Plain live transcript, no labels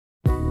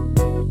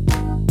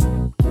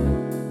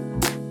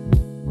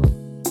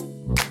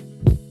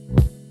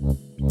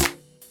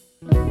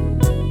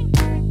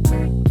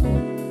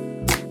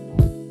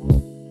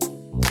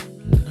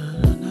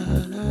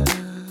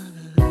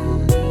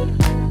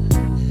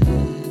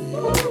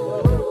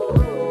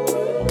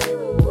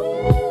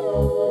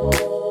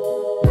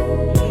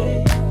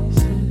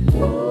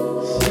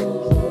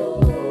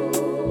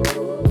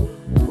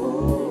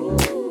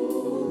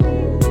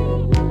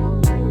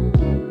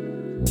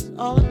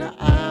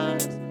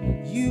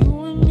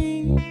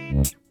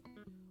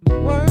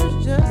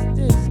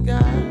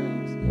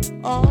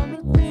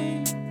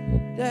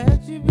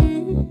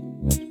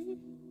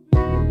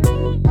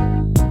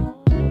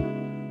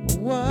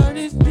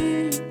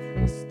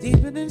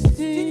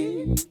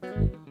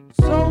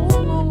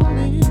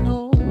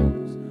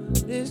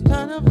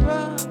of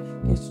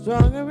love gets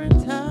stronger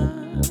in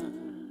time.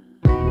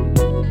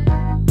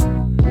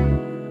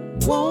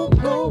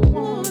 Won't go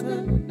on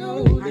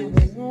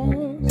unnoticed.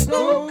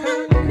 So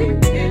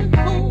concrete and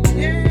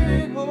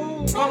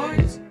hold,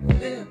 always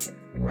live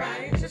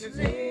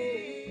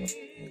righteously.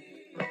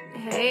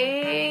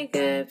 Hey,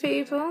 good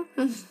people.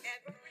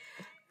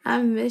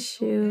 I miss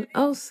you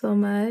oh so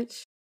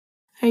much.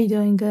 Are you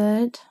doing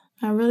good?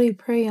 I really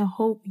pray and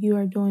hope you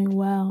are doing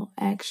well,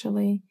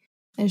 actually.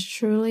 It's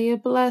truly a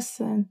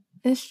blessing.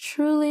 It's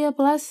truly a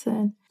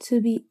blessing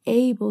to be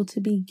able to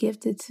be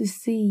gifted to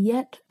see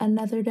yet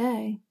another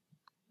day.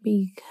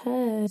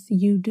 Because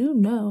you do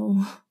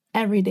know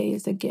every day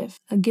is a gift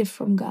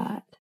from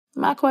God.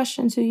 My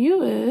question to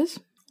you is,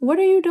 what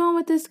are you doing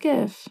with this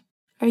gift?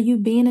 Are you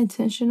being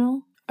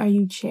intentional? Are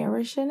you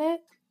cherishing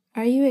it?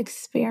 Are you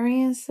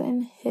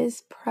experiencing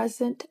His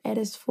presence at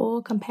its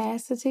full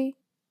capacity?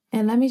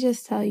 And let me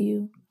just tell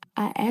you,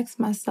 I ask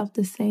myself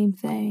the same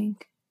thing.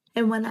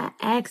 And when I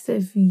ask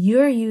if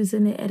you're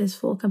using it at its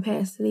full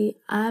capacity,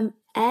 I'm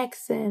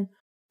asking,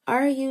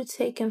 are you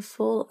taking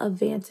full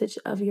advantage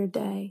of your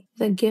day?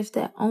 The gift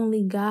that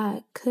only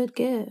God could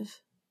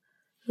give.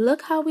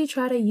 Look how we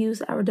try to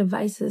use our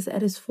devices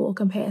at its full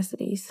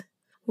capacities.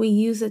 We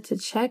use it to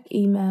check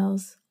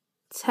emails,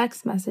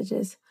 text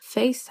messages,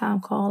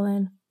 FaceTime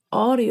calling,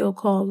 audio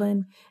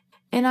calling.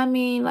 And I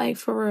mean, like,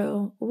 for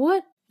real,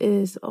 what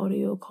is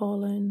audio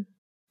calling?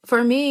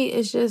 For me,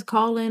 it's just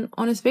calling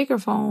on a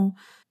speakerphone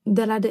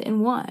that I didn't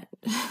want.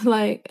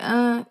 Like,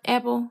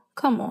 Apple,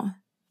 come on.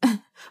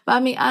 But I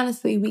mean,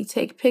 honestly, we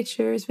take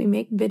pictures, we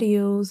make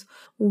videos,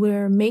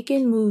 we're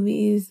making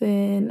movies,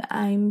 and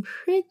I'm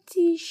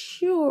pretty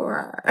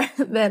sure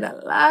that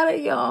a lot of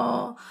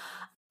y'all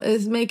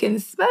is making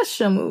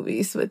special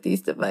movies with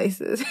these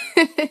devices.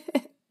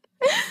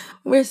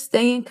 We're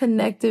staying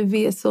connected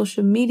via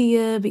social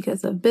media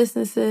because of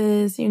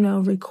businesses,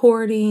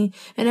 recording,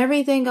 and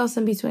everything else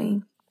in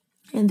between.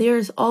 And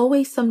there's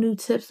always some new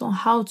tips on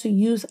how to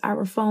use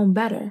our phone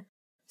better.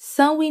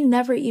 Some we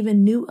never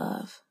even knew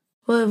of.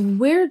 Well, if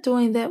we're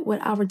doing that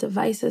with our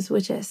devices,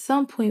 which at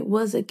some point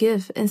was a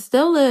gift and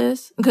still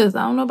is, because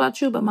I don't know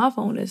about you, but my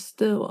phone is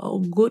still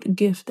a good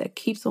gift that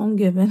keeps on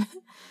giving,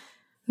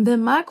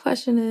 then my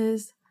question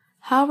is,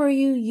 how are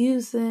you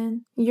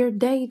using your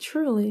day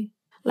truly?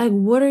 Like,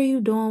 what are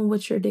you doing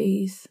with your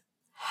days?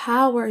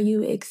 How are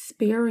you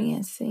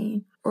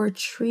experiencing or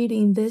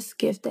treating this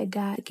gift that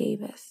God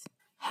gave us?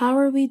 How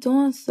are we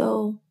doing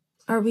so?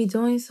 Are we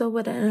doing so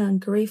with an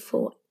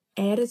ungrateful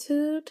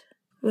attitude,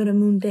 with a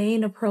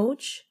mundane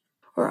approach?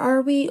 Or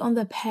are we on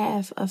the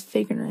path of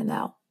figuring it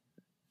out?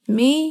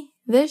 Me,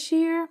 this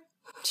year,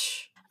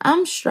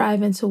 I'm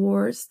striving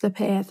towards the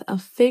path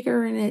of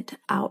figuring it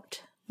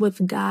out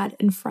with God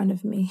in front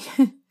of me.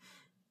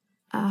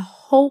 I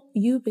hope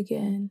you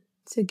begin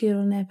to get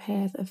on that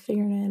path of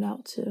figuring it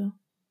out too.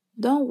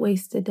 Don't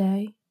waste a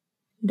day.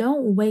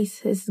 Don't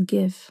waste His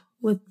gift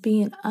with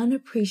being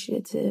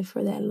unappreciative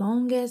for that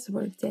long-ass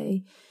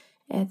workday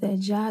at that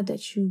job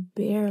that you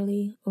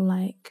barely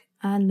like.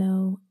 I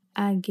know,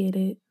 I get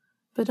it,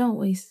 but don't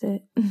waste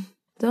it.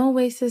 Don't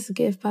waste His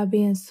gift by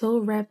being so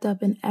wrapped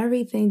up in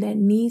everything that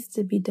needs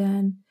to be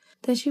done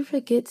that you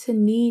forget to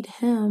need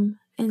Him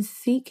and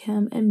seek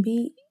Him and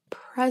be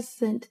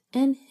present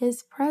in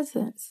His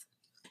presence.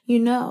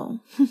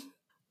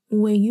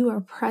 When you are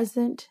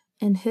present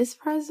in His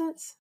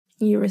presence,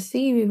 you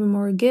receive even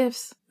more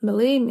gifts.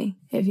 Believe me,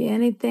 if you're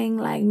anything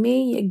like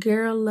me, your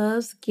girl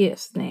loves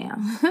gifts now.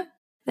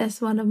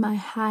 That's one of my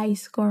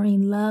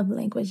high-scoring love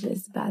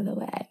languages, by the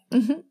way.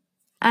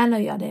 I know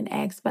y'all didn't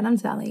ask, but I'm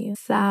telling you.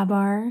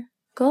 Sidebar.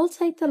 Go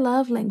take the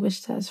love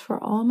language test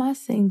for all my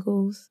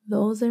singles,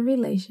 those in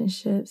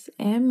relationships,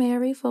 and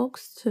married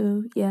folks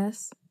too.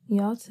 Yes,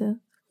 y'all too.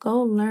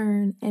 Go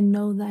learn and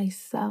know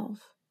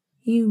thyself.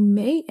 You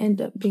may end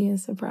up being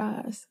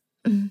surprised.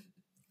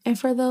 And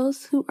for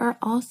those who are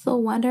also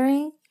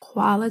wondering,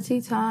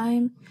 quality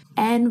time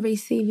and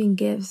receiving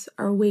gifts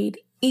are weighed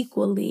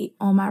equally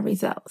on my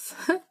results.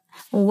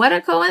 What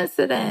a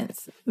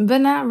coincidence. But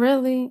not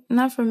really.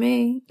 Not for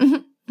me.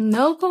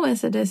 No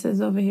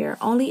coincidences over here.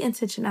 Only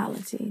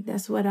intentionality.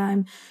 That's what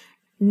I'm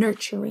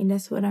nurturing.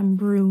 That's what I'm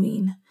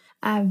brewing.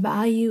 I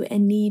value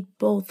and need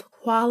both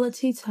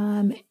quality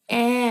time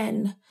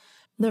and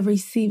the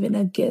receiving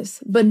of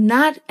gifts, but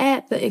not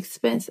at the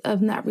expense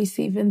of not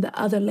receiving the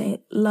other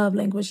love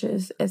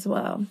languages as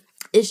well.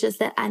 It's just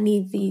that I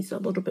need these a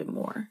little bit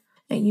more.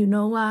 And you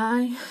know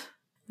why?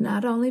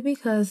 Not only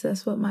because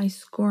that's what my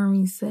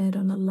scoring said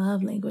on the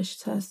love language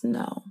test.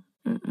 No.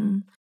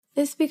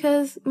 It's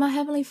because my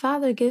Heavenly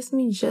Father gives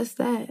me just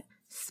that.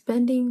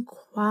 Spending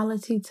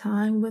quality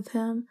time with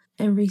Him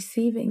and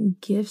receiving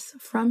gifts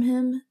from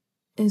Him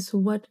is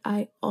what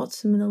I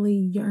ultimately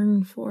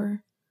yearn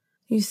for.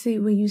 You see,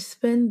 when you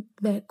spend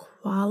that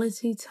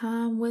quality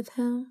time with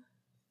Him,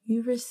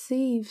 you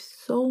receive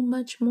so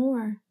much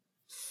more.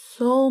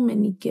 So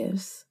many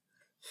gifts.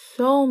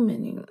 So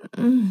many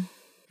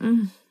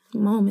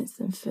moments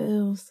and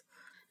feels.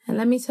 And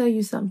let me tell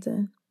you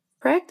something.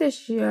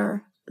 Practice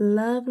your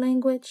love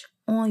language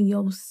on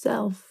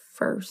yourself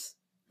first,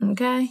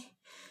 okay?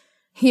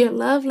 Your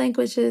love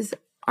languages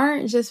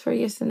aren't just for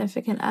your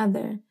significant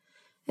other.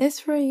 It's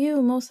for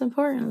you, most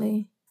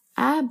importantly.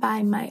 I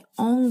buy my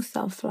own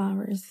self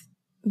flowers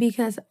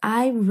because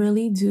I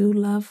really do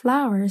love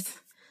flowers.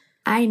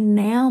 I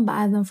now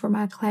buy them for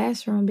my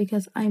classroom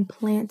because I'm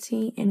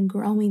planting and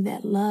growing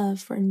that love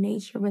for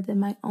nature within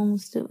my own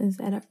students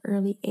at an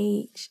early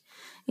age,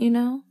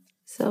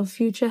 So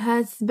future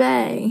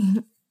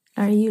husband,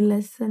 are you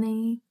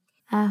listening?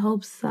 I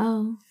hope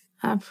so.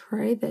 I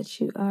pray that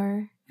you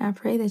are. I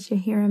pray that you're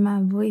hearing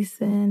my voice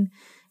and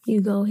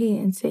you go ahead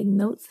and take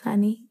notes,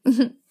 honey.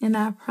 And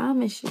I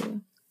promise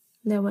you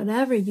that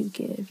whatever you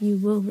give, you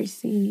will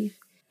receive.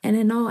 And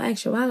in all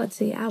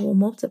actuality, I will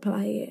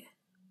multiply it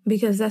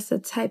because that's the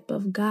type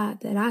of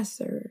God that I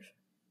serve.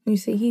 You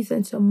see, he's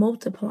into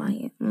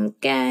multiplying,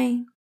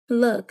 okay?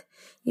 Look,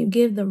 you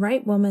give the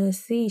right woman a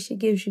seed, she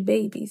gives you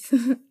babies.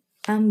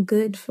 I'm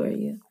good for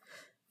you,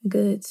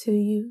 good to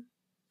you,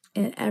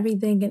 and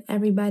everything and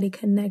everybody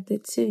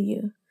connected to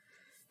you.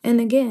 And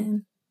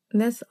again,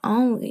 that's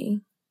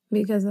only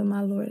because of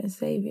my Lord and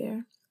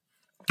Savior.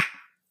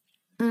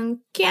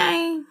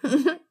 Okay.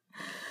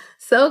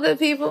 So good,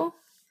 people.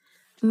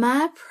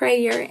 My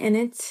prayer and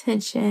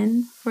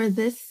intention for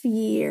this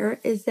year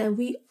is that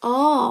we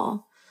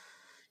all,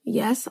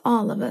 yes,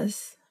 all of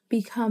us,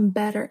 become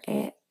better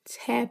at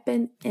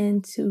tapping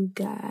into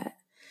God.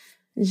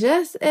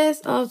 Just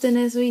as often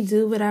as we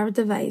do with our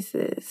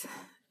devices.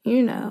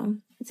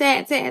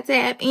 Tap, tap,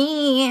 tap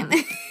in.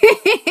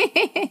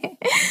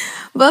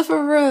 But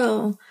for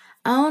real,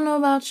 I don't know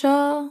about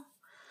y'all,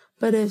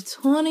 but if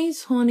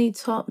 2020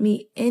 taught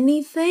me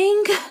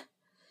anything,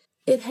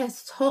 it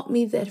has taught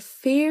me that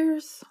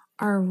fears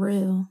are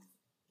real,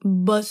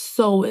 but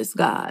so is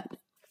God.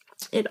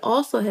 It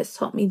also has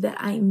taught me that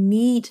I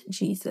need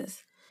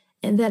Jesus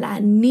and that I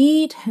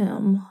need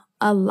him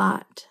a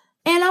lot.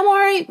 And I'm all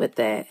right with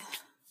that.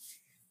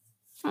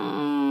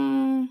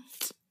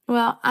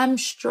 Well, I'm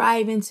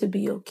striving to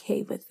be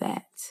okay with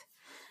that.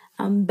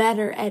 I'm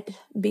better at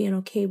being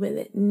okay with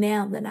it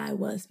now than I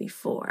was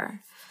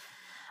before.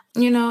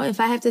 If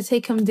I have to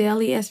take him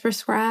daily as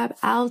prescribed,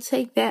 I'll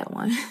take that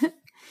one.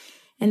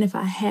 And if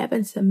I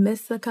happen to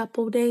miss a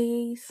couple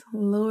days,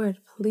 Lord,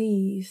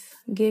 please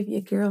give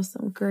your girl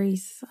some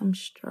grace. I'm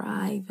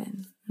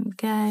striving,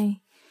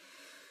 okay?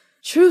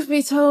 Truth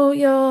be told,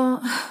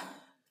 y'all,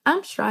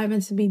 I'm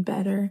striving to be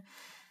better.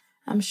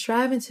 I'm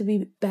striving to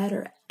be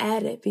better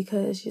at it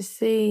because, you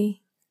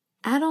see,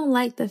 I don't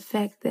like the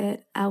fact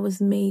that I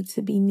was made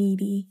to be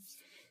needy.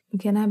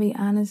 Can I be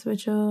honest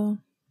with y'all?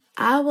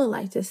 I would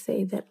like to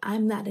say that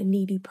I'm not a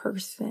needy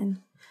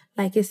person.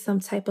 Like it's some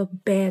type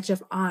of badge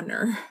of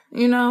honor,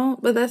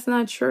 but that's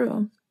not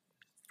true.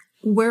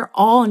 We're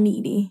all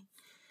needy.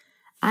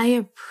 I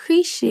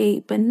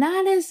appreciate, but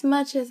not as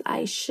much as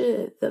I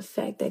should, the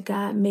fact that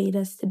God made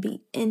us to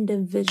be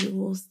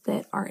individuals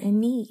that are in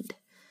need.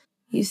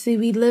 You see,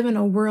 we live in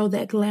a world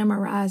that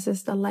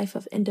glamorizes the life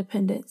of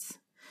independence.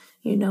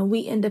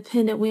 We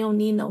independent. We don't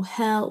need no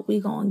help. We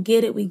gonna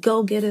get it. We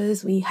go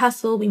getters. We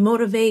hustle. We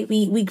motivate.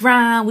 We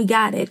grind. We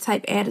got it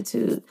type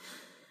attitude.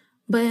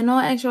 But in all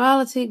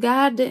actuality,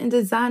 God didn't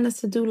design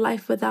us to do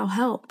life without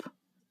help.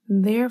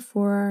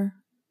 Therefore,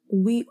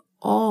 we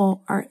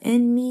all are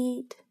in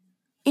need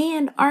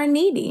and are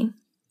needy.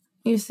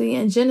 You see,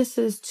 in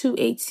Genesis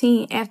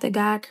 2:18, after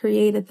God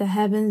created the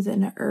heavens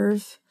and the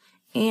earth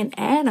and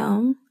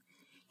Adam,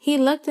 he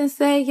looked and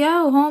said,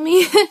 yo,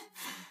 homie,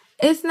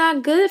 it's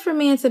not good for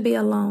man to be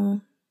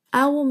alone.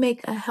 I will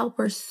make a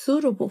helper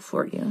suitable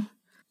for you.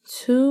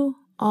 Too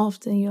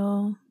often,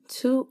 y'all,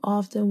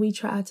 we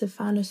try to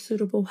find a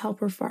suitable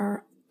helper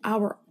for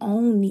our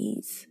own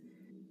needs.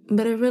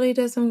 But it really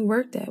doesn't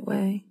work that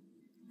way.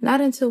 Not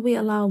until we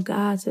allow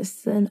God to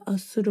send a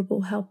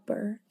suitable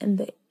helper in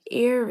the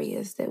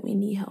areas that we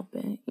need help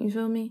in. You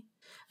feel me?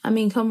 I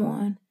mean, come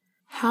on.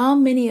 How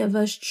many of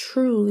us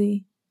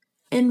truly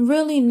and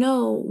really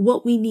know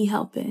what we need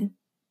help in?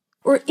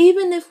 Or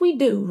even if we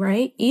do,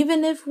 right?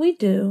 Even if we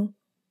know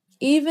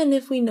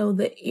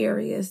the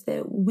areas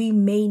that we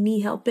may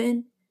need help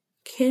in,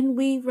 can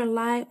we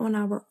rely on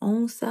our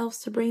own selves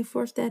to bring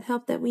forth that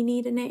help that we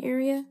need in that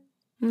area?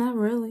 Not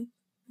really.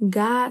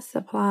 God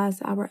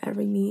supplies our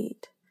every need.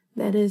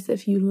 That is,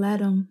 if you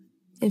let him,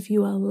 if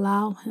you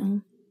allow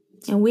him.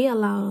 And we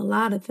allow a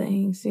lot of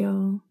things,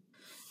 y'all.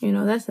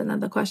 That's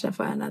another question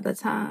for another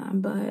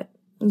time, but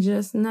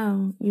just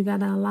know you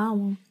got to allow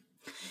him.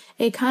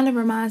 It kind of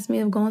reminds me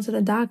of going to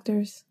the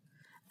doctors.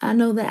 I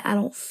know that I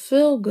don't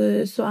feel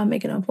good, so I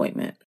make an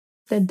appointment.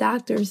 The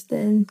doctors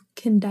then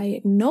can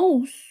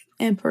diagnose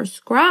and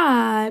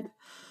prescribe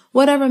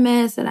whatever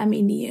meds that I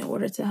may need in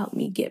order to help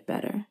me get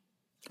better.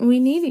 We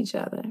need each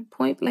other,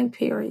 point blank,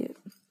 period.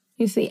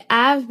 You see,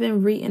 I've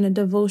been reading a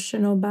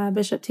devotional by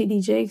Bishop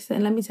T.D. Jakes,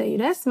 and let me tell you,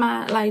 that's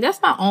my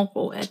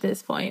uncle at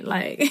this point.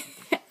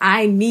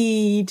 I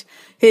need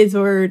his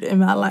word in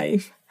my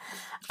life.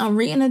 I'm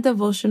reading a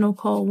devotional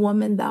called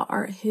Woman, Thou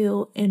Art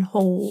Healed and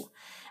Whole.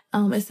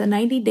 It's a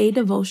 90-day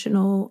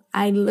devotional.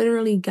 I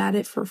literally got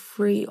it for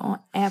free on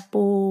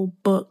Apple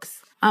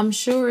Books. I'm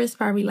sure it's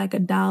probably like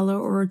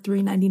 $1 or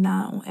 $3.99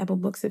 on Apple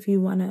Books if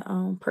you want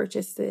to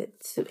purchase it.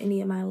 To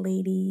any of my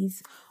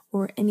ladies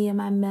or any of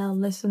my male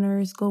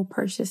listeners, go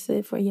purchase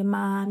it for your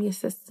mom, your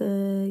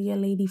sister, your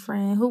lady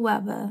friend,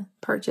 whoever.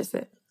 Purchase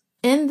it.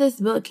 In this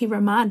book, he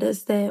reminds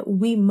us that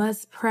we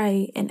must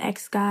pray and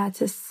ask God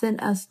to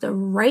send us the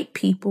right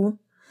people,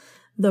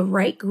 the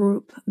right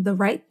group, the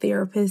right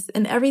therapist,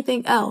 and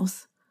everything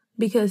else,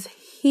 because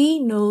he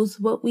knows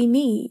what we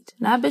need.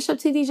 Not Bishop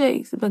T.D.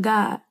 Jakes, but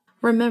God.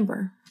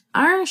 Remember,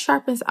 iron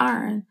sharpens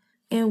iron,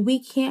 and we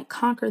can't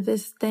conquer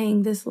this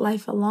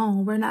life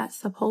alone. We're not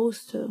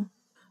supposed to.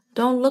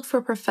 Don't look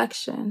for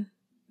perfection,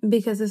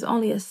 because it's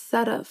only a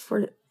setup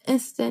for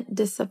instant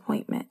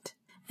disappointment.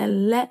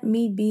 And let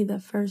me be the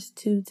first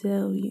to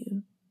tell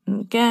you,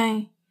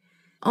 okay?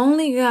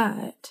 Only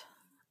God,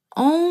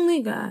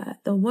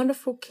 the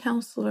wonderful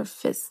counselor,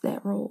 fits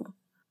that role.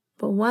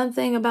 But one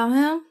thing about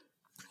him,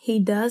 he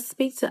does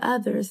speak to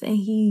others and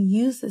he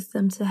uses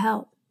them to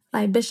help.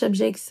 Like Bishop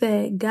Jake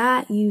said,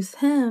 God used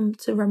him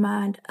to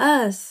remind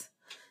us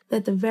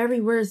that the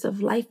very words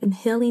of life and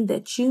healing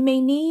that you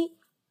may need,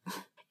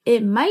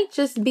 it might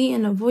just be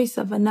in the voice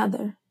of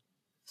another.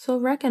 So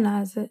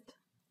recognize it.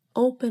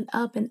 Open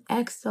up and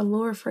ask the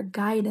Lord for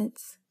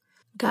guidance.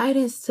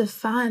 Guidance to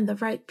find the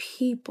right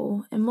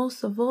people. And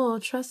most of all,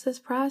 trust his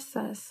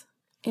process.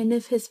 And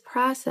if his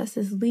process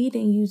is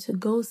leading you to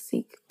go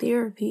seek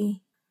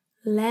therapy,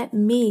 let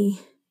me,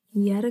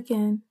 yet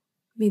again,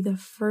 be the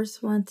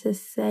first one to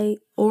say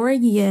or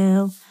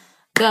yell,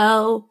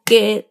 go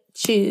get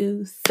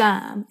you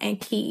some,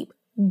 and keep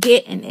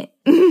getting it.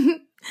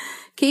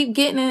 Keep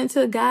getting it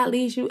until God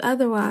leads you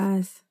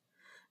otherwise.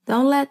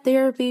 Don't let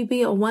therapy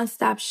be a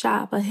one-stop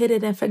shop, a hit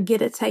it and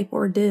forget it type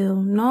ordeal.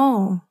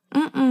 No.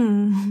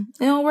 It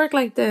don't work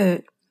like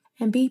that.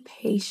 And be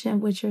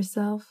patient with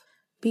yourself.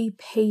 Be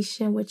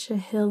patient with your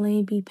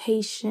healing. Be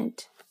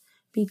patient.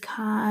 Be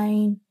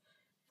kind.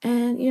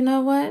 And you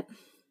know what?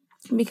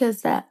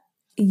 Because that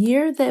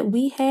year that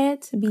we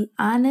had, to be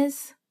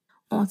honest,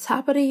 on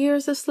top of the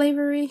years of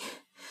slavery,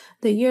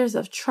 the years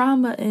of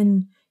trauma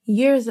and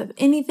years of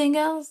anything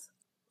else,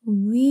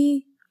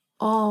 we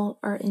all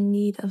are in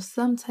need of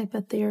some type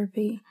of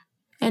therapy.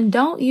 And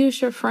don't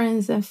use your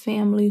friends and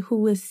family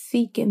who is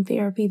seeking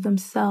therapy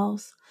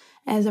themselves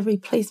as a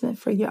replacement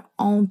for your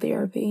own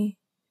therapy,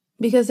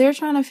 because they're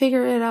trying to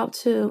figure it out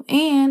too.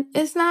 And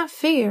it's not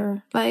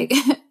fair. Like,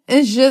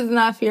 it's just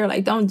not fair.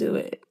 Like, don't do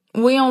it.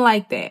 We don't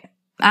like that.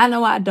 I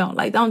know I don't.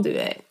 Like, don't do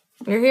that.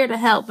 We're here to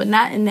help, but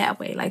not in that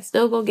way. Like,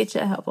 still go get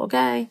your help,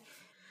 okay?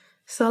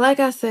 So like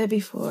I said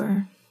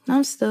before,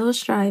 I'm still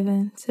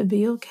striving to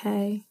be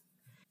okay.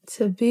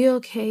 To be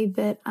okay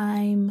that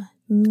I'm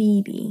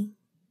needy.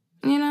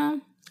 You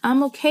know,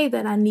 I'm okay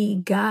that I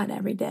need God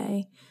every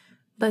day.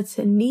 But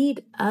to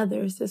need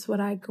others is what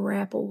I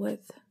grapple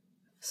with.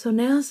 So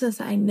now,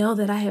 since I know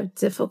that I have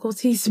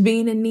difficulties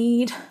being in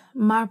need,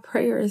 my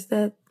prayer is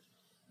that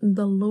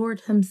the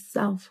Lord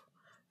himself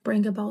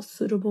bring about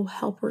suitable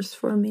helpers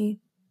for me.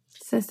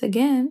 Since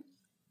again,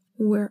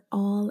 we're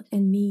all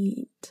in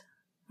need.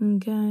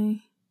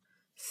 Okay?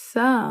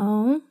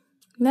 So,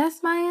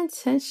 that's my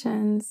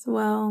intentions.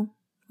 Well,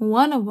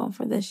 one of them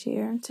for this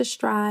year, to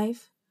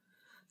strive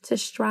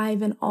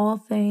in all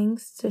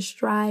things, to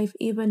strive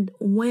even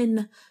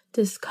when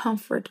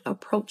discomfort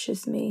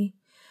approaches me,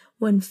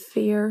 when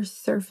fear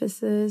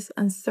surfaces,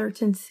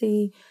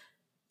 uncertainty,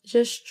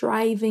 just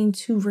striving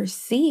to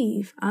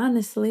receive,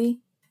 honestly,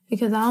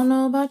 because I don't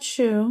know about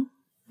you,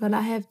 but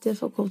I have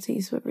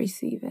difficulties with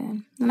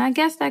receiving. And I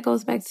guess that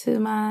goes back to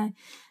my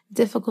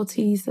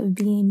difficulties of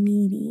being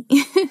needy.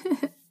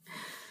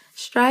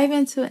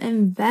 Striving to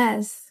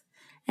invest,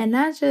 and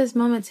not just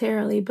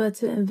momentarily, but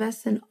to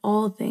invest in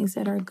all things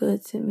that are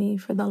good to me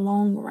for the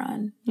long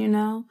run, you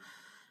know?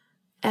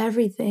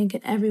 Everything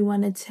and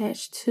everyone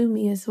attached to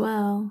me as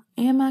well,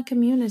 and my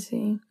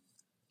community.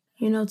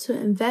 You know, to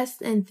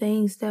invest in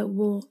things that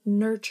will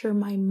nurture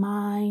my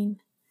mind,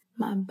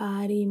 my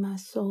body, my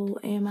soul,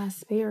 and my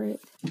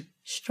spirit.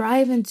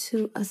 Striving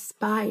to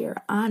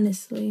aspire,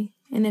 honestly.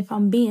 And if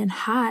I'm being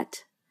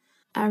hot,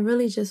 I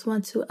really just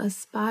want to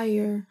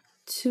aspire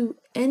to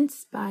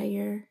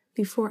inspire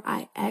before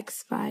I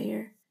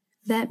expire.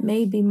 That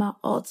may be my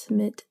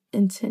ultimate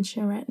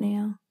intention right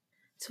now.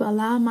 To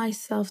allow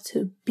myself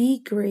to be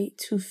great,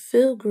 to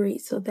feel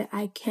great so that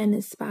I can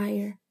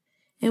inspire.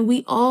 And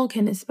we all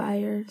can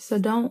inspire. So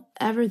don't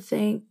ever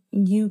think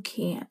you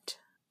can't.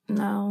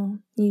 No,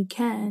 you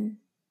can.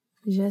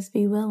 Just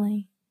be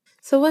willing.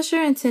 So what's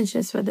your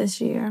intentions for this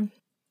year?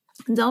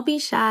 Don't be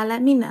shy.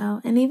 Let me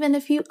know. And even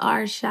if you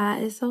are shy,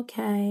 it's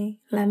okay.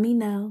 Let me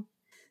know.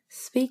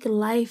 Speak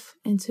life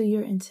into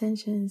your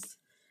intentions.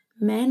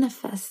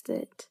 Manifest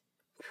it.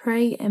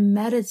 Pray and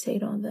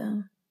meditate on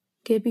them.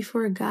 Get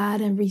before God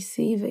and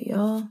receive it,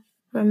 y'all.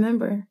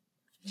 Remember,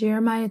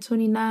 Jeremiah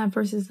 29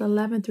 verses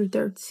 11 through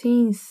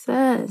 13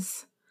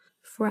 says,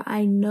 "For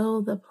I know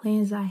the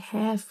plans I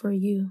have for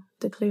you,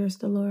 declares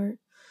the Lord.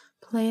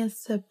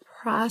 Plans to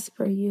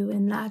prosper you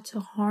and not to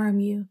harm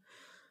you,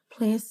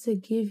 plans to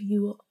give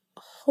you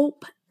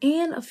hope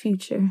and a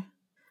future.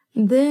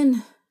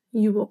 Then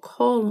you will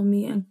call on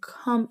me and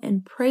come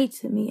and pray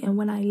to me. And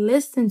when I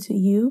listen to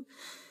you,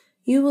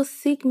 you will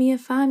seek me and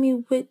find me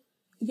with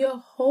your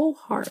whole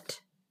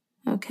heart.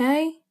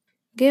 Okay?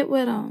 Get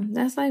with him.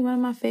 That's like one of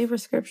my favorite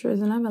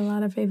scriptures, and I have a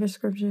lot of favorite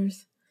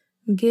scriptures.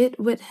 Get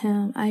with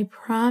him. I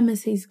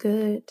promise he's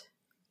good.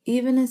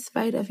 Even in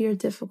spite of your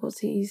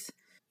difficulties,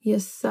 your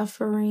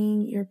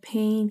suffering, your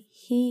pain,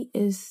 he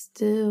is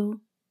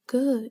still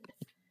good.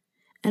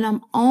 And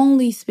I'm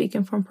only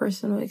speaking from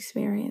personal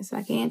experience.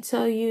 I can't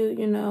tell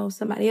you,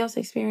 somebody else's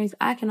experience.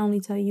 I can only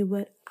tell you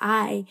what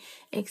I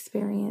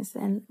experienced.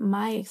 And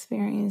my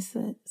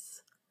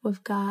experiences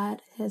with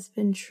God has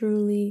been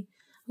truly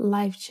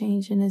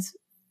life-changing.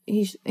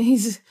 He's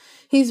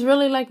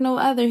really like no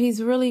other.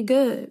 He's really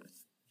good.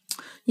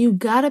 You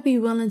gotta be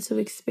willing to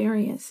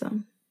experience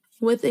them.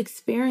 With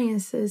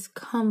experiences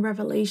come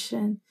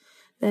revelation.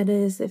 That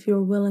is, if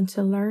you're willing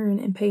to learn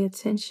and pay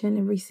attention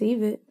and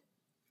receive it.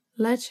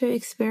 Let your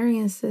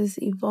experiences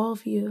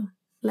evolve you.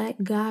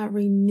 Let God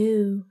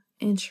renew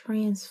and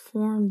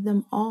transform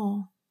them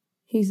all.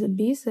 He's a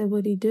beast at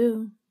what he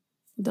do.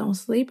 Don't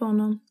sleep on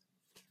him.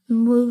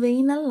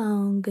 Moving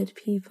along, good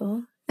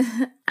people.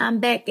 I'm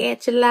back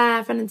at you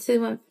live from the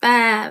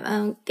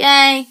 215,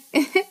 okay?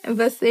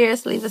 But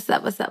seriously, what's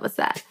up?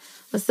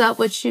 What's up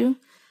with you?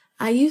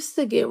 I used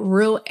to get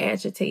real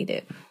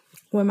agitated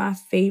when my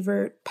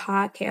favorite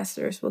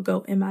podcasters would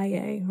go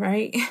MIA,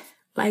 right?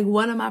 Like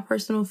one of my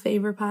personal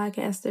favorite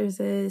podcasters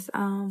is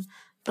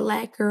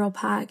Black Girl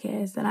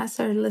Podcast. And I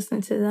started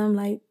listening to them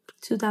like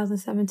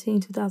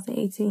 2017,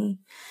 2018.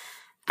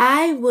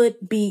 I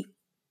would be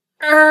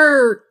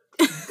irked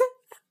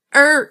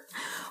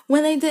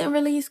when they didn't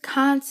release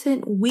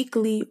content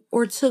weekly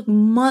or took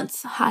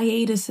months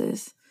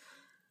hiatuses.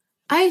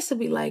 I used to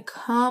be like,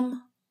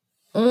 come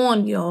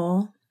on,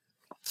 y'all.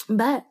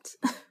 But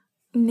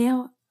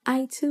now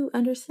I too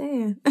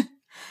understand.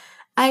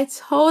 I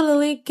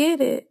totally get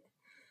it.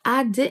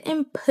 I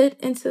didn't put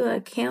into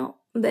account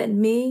that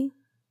me,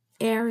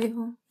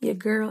 Ariel, your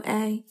girl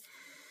A,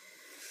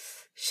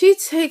 she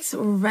takes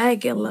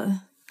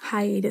regular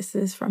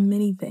hiatuses from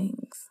many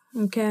things,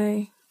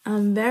 okay?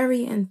 I'm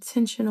very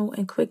intentional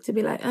and quick to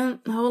be like,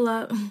 hold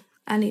up.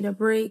 I need a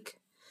break.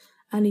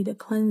 I need a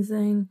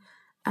cleansing.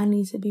 I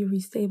need to be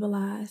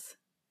restabilized.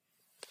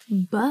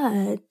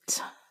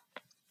 But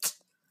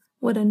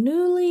with a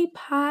newly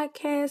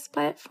podcast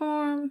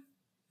platform,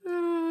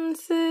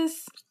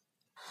 sis,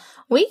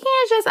 we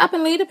can't just up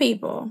and leave the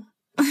people.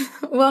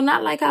 Well,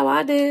 not like how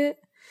I did.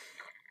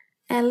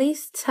 At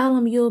least tell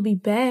them you'll be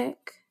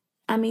back.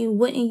 I mean,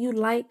 wouldn't you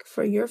like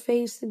for your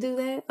face to do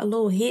that? A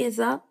little heads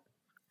up?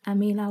 I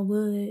mean, I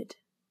would.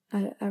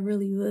 I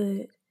really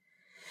would.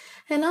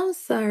 And I'm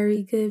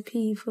sorry, good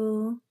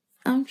people.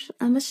 I'm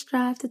going to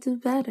strive to do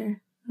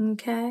better,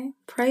 okay?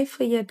 Pray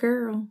for your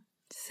girl.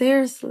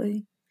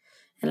 Seriously.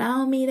 And I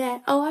don't mean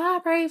that, I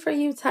pray for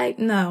you type.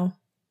 No.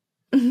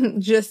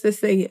 Just to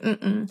say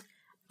it.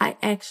 I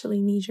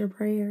actually need your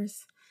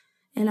prayers.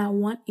 And I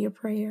want your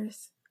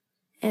prayers.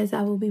 As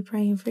I will be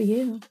praying for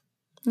you.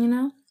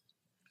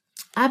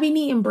 I be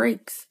needing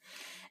breaks.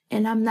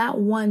 And I'm not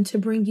one to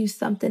bring you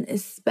something,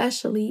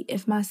 especially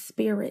if my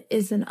spirit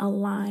isn't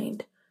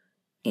aligned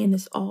and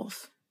it's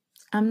off.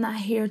 I'm not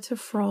here to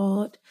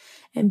fraud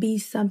and be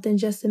something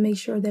just to make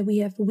sure that we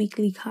have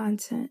weekly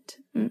content.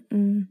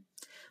 When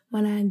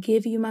I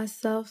give you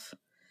myself,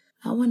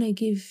 I want to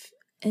give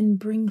and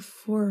bring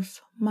forth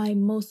my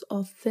most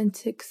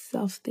authentic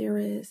self there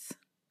is.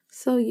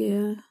 So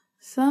yeah,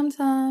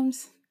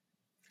 sometimes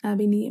I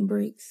be needing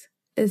breaks,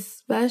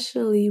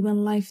 especially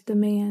when life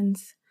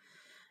demands.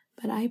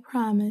 But I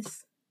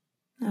promise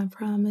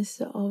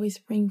to always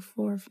bring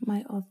forth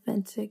my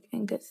authentic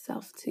and good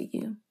self to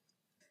you.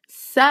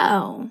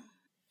 So,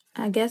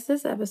 I guess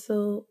this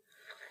episode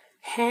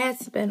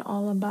has been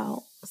all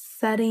about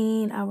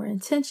setting our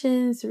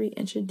intentions,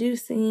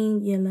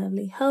 reintroducing your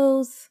lovely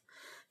host,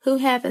 who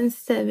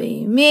happens to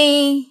be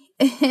me.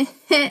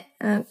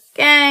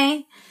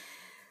 Okay.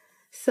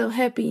 So,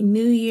 Happy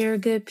New Year,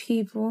 good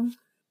people.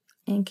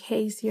 In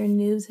case you're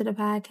new to the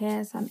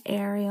podcast, I'm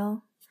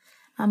Ariel.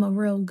 I'm a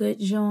real good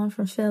John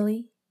from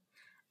Philly.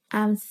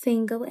 I'm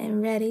single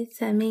and ready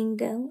to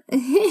mingle.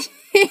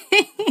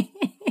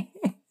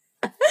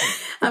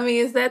 I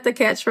mean, is that the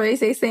catchphrase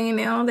they saying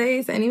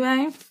nowadays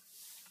anyway?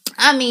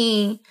 I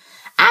mean,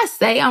 I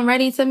say I'm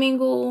ready to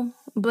mingle,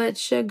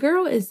 but your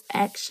girl is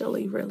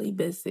actually really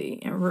busy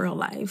in real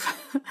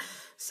life.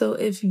 So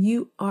if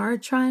you are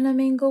trying to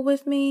mingle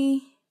with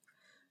me,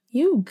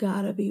 you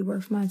gotta be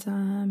worth my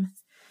time.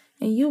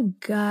 And you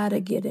gotta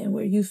get in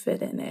where you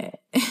fit in at.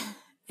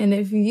 And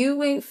if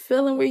you ain't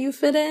feeling where you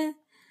fit in,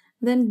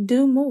 then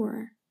do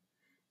more.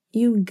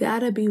 You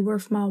gotta be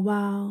worth my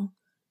while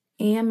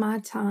and my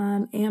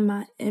time and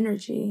my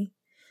energy,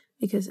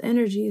 because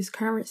energy is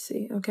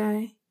currency,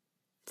 okay?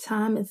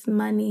 Time is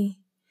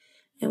money,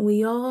 and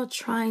we all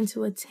trying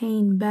to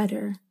attain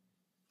better.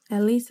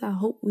 At least I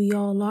hope we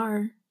all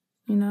are,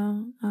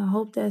 I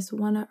hope that's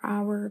one of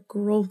our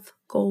growth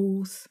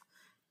goals,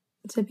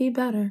 to be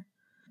better.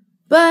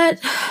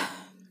 But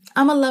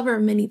I'm a lover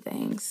of many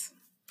things.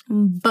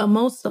 But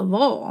most of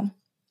all,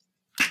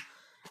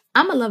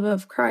 I'm a lover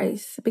of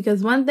Christ.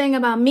 Because one thing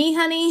about me,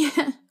 honey,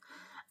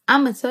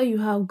 I'm going to tell you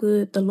how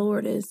good the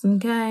Lord is,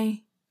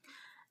 okay?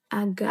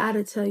 I got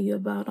to tell you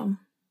about him.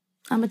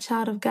 I'm a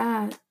child of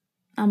God.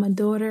 I'm a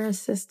daughter, a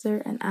sister,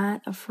 an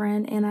aunt, a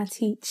friend, and I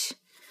teach.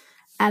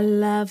 I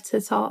love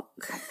to talk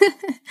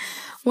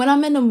when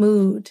I'm in the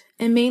mood,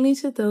 and mainly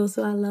to those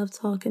who I love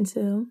talking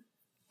to.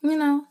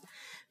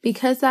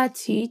 Because I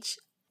teach,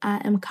 I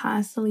am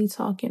constantly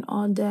talking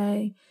all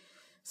day.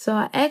 So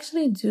I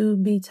actually do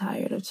be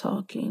tired of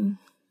talking.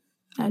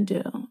 I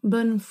do.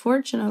 But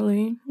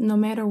unfortunately, no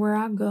matter where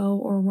I go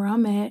or where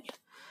I'm at,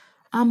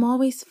 I'm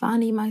always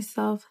finding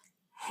myself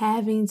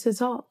having to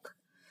talk.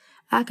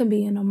 I can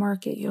be in the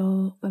market,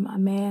 y'all, with my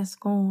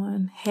mask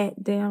on,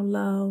 hat down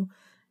low,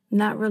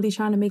 not really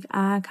trying to make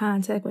eye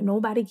contact with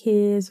nobody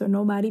kids or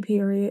nobody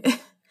period.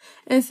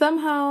 And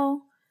somehow,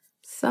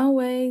 some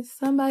way,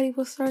 somebody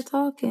will start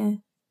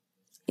talking.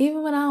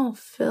 Even when I don't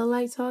feel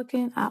like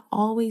talking, I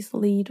always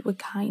lead with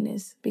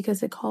kindness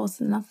because it costs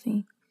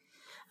nothing.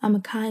 I'm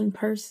a kind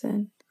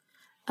person,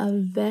 a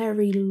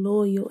very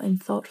loyal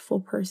and thoughtful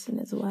person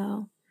as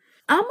well.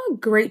 I'm a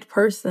great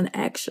person,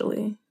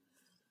 actually.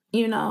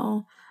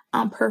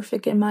 I'm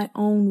perfect in my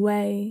own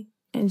way.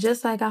 And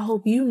just like I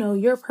hope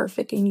you're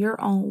perfect in your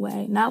own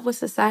way. Not what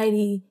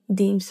society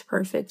deems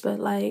perfect, but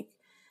like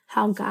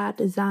how God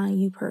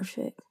designed you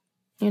perfect,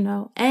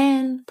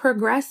 and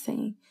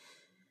progressing,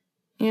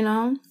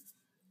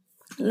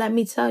 Let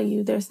me tell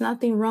you, there's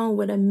nothing wrong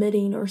with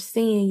admitting or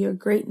seeing your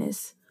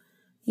greatness.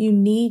 You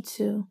need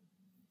to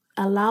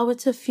allow it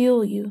to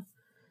fuel you.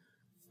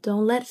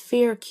 Don't let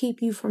fear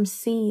keep you from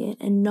seeing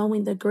and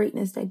knowing the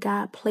greatness that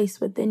God placed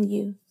within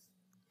you.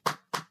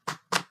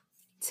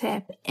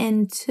 Tap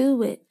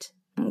into it,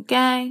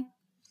 okay?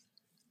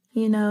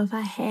 If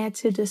I had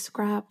to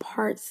describe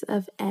parts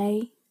of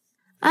A,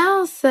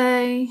 I'll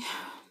say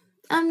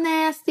I'm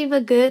nasty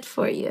but good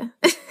for you.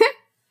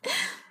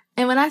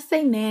 And when I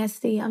say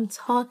nasty, I'm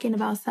talking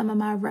about some of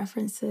my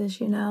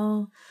references,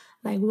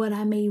 like what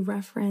I may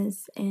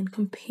reference and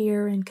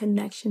compare in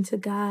connection to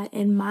God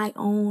and my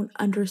own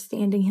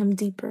understanding him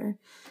deeper.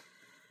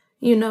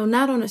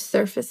 Not on a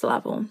surface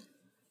level.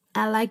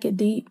 I like it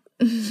deep.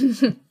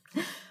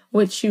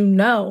 Which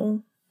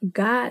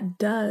God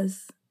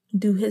does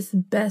do his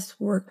best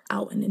work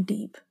out in the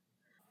deep.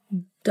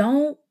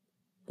 Don't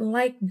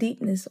like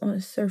deepness on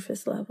a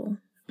surface level.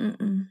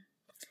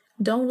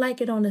 Don't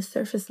like it on a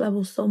surface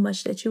level so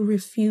much that you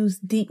refuse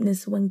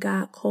deepness when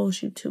God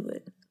calls you to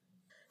it.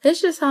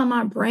 It's just how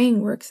my brain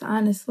works,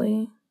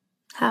 honestly.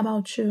 How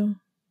about you?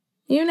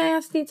 You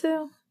nasty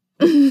too?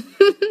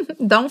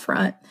 Don't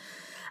front.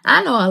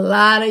 I know a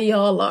lot of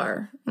y'all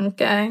are,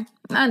 okay?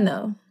 I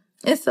know.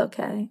 It's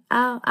okay.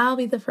 I'll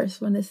be the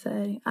first one to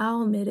say,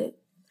 I'll admit it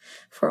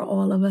for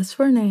all of us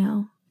for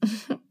now.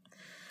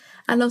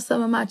 I know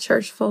some of my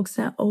church folks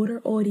and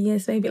older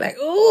audience may be like,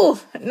 oh,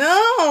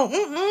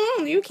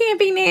 no, you can't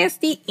be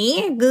nasty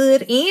and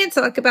good and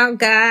talk about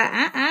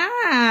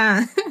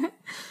God.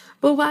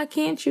 But why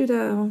can't you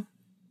though?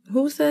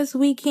 Who says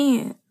we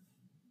can't?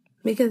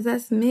 Because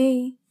that's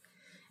me.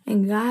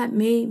 And God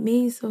made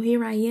me, so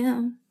here I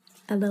am.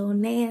 A little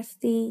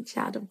nasty,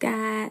 child of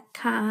God,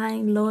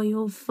 kind,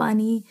 loyal,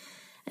 funny,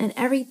 and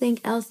everything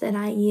else that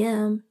I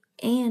am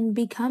and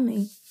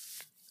becoming.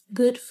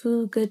 Good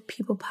Food, Good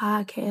People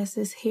podcast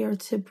is here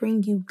to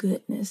bring you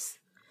goodness,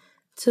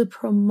 to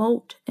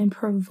promote and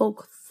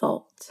provoke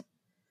thought.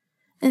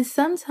 And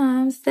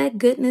sometimes that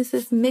goodness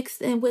is mixed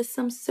in with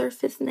some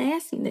surface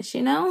nastiness,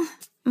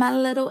 My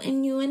little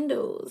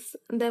innuendos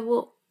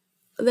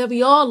that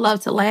we all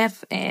love to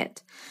laugh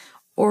at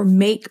or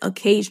make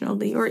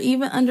occasionally or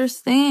even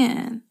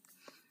understand.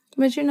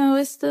 But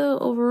it's still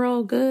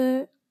overall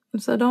good.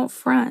 So don't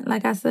front,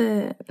 like I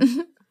said.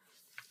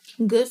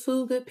 Good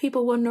food, good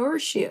people will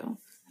nourish you,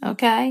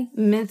 okay?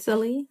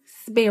 Mentally,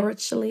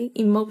 spiritually,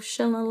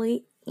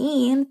 emotionally,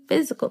 and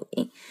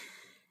physically.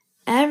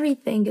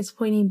 Everything is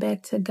pointing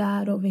back to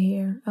God over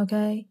here,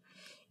 okay?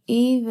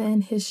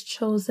 Even his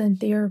chosen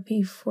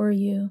therapy for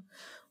you,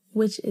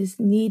 which is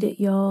needed,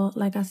 y'all.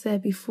 Like I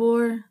said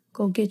before,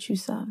 go get you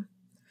some.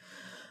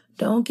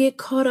 Don't get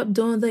caught up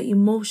doing the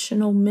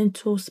emotional,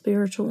 mental,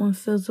 spiritual, and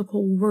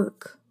physical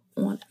work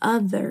on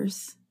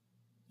others,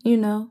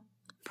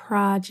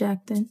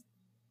 projecting,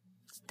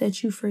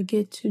 that you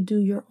forget to do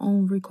your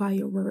own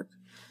required work,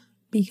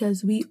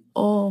 because we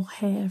all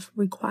have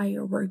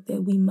required work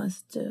that we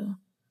must do.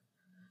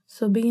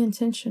 So be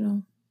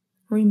intentional,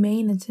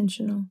 remain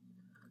intentional,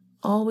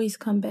 always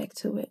come back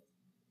to it.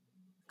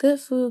 Good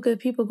Food, Good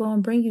People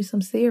gonna bring you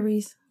some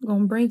series,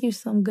 gonna bring you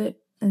some good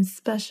and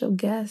special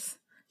guests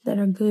that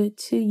are good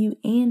to you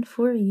and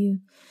for you,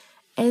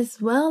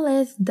 as well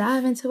as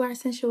dive into our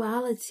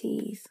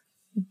sensualities,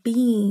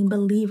 being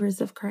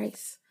believers of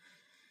Christ.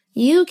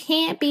 You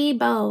can't be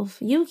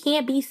both. You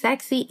can't be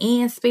sexy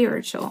and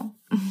spiritual.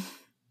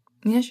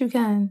 Yes, you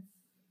can.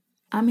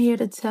 I'm here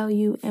to tell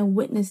you and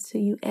witness to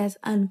you, as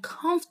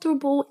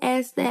uncomfortable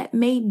as that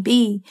may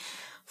be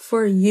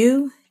for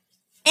you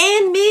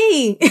and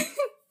me.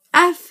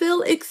 I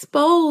feel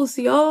exposed,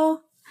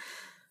 y'all,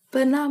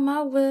 but not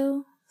my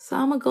will. So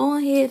I'm going to go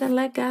ahead and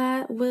let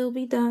God's will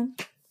be done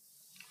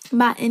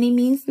by any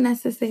means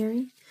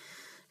necessary.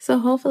 So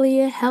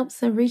hopefully it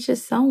helps and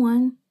reaches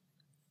someone.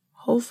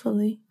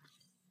 Hopefully.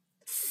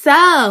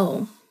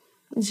 So,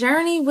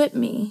 journey with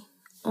me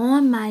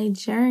on my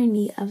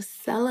journey of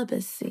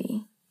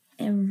celibacy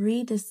and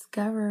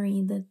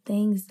rediscovering the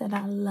things that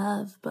I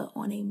love, but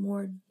on a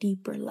more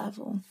deeper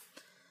level,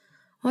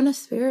 on a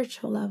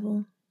spiritual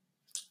level.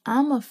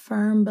 I'm a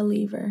firm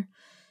believer.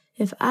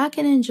 If I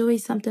can enjoy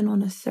something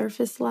on a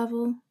surface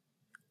level,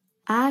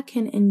 I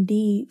can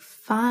indeed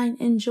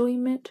find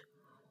enjoyment,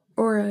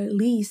 or at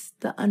least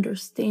the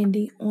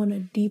understanding on a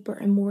deeper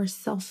and more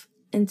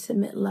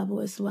self-intimate level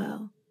as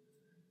well.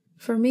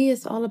 For me,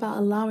 it's all about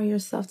allowing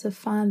yourself to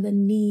find the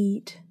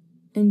need,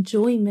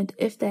 enjoyment,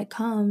 if that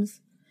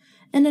comes,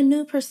 and a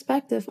new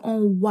perspective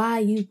on why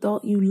you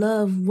thought you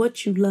loved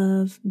what you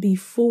loved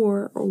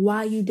before, or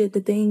why you did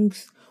the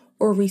things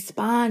or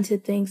respond to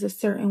things a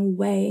certain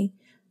way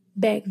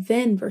back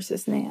then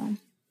versus now.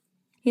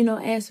 You know,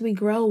 as we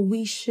grow,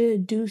 we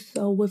should do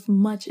so with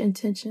much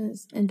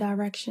intentions and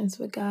directions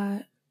with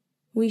God.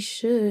 We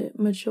should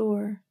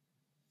mature.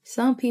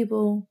 Some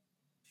people,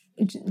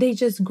 they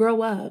just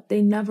grow up.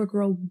 They never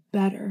grow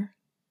better.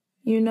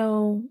 You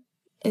know,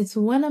 it's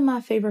one of my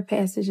favorite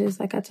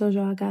passages. Like I told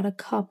you, I got a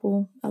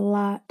couple, a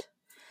lot.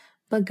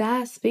 But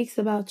God speaks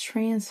about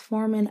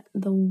transforming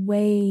the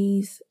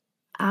ways,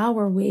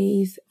 our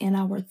ways, and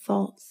our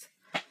thoughts.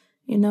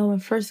 You know, in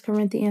 1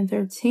 Corinthians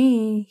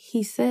 13,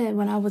 he said,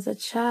 when I was a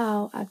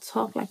child, I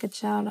talked like a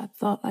child, I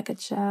thought like a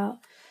child,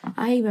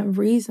 I even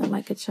reasoned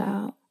like a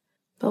child.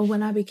 But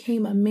when I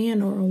became a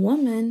man or a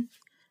woman,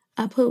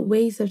 I put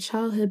ways of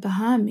childhood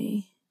behind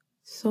me.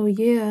 So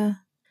yeah,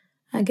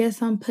 I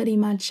guess I'm putting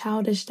my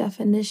childish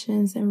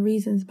definitions and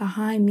reasons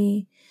behind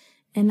me,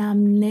 and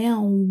I'm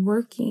now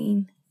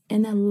working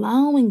and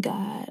allowing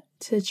God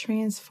to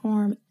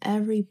transform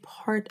every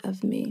part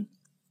of me.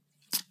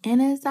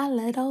 And it's a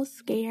little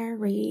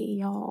scary,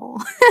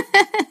 y'all.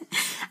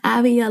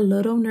 I be a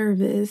little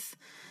nervous.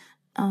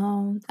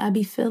 I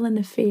be feeling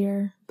the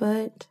fear,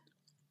 but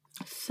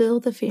feel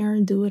the fear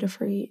and do it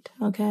afraid,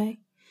 okay?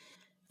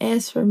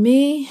 As for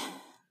me,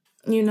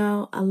 you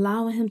know,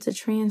 allowing him to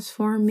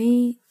transform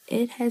me,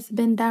 it has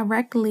been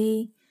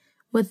directly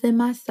within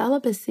my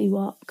celibacy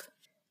walk.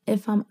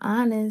 If I'm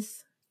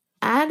honest,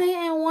 I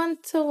didn't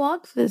want to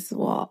walk this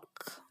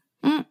walk.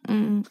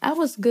 I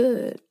was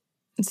good.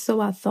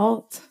 So I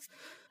thought.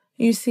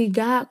 You see,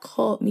 God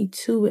called me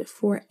to it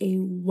for a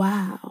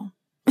while.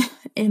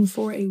 And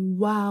for a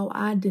while,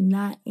 I did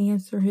not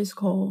answer his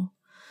call.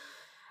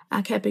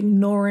 I kept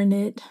ignoring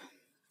it.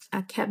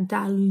 I kept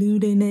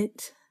diluting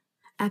it.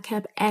 I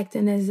kept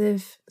acting as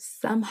if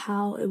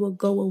somehow it would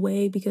go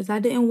away because I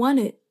didn't want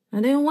it. I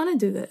didn't want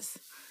to do this.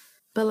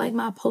 But like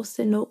my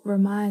post-it note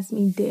reminds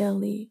me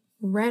daily,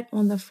 right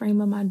on the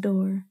frame of my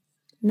door,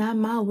 not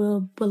my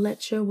will, but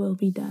let your will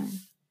be done.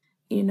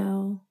 You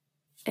know,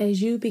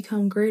 as you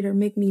become greater,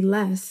 make me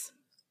less.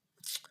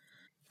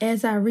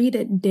 As I read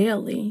it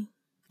daily,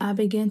 I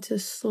begin to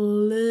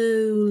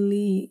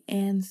slowly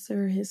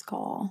answer his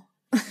call.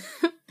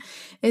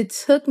 It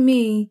took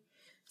me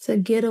to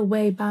get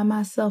away by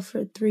myself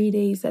for 3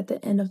 days at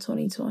the end of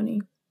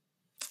 2020.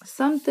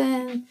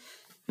 Something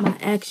my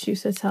ex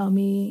used to tell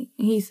me,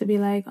 he used to be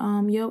like,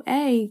 yo,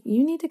 hey,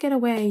 you need to get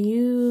away.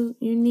 You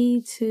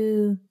need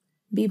to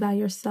be by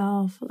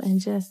yourself and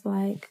just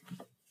like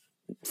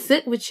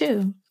sit with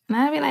you. And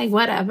I'd be like,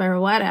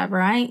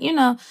 whatever. I ain't, you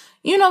know,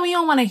 we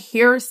don't want to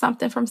hear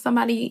something from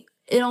somebody.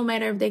 It don't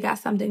matter if they got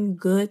something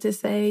good to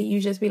say.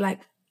 You just be like,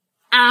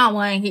 I don't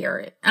want to hear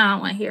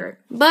it.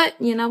 But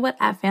you know what?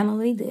 I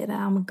finally did.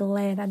 I'm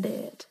glad I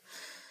did.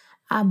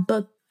 I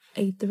booked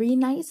a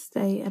 3-night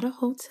stay at a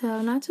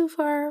hotel not too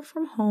far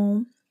from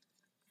home.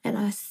 And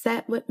I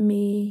sat with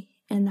me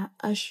and I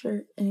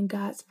ushered in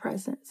God's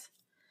presence.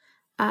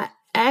 I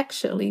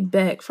actually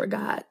begged for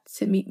God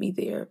to meet me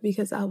there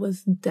because I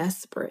was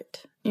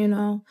desperate. You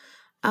know,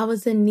 I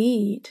was in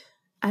need.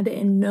 I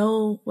didn't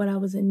know what I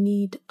was in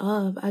need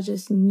of. I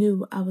just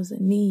knew I was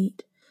in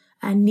need.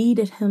 I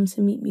needed him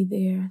to meet me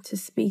there, to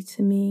speak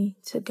to me,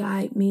 to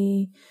guide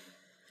me.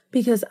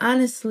 Because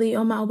honestly,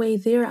 on my way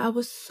there, I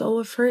was so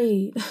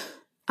afraid.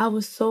 I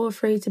was so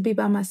afraid to be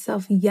by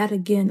myself yet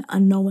again,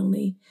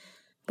 unknowingly.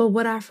 But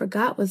what I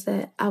forgot was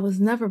that I was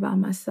never by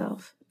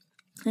myself.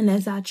 And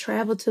as I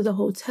traveled to the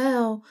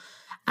hotel,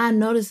 I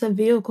noticed a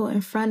vehicle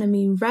in front of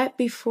me right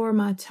before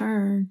my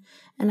turn.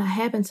 And I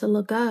happened to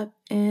look up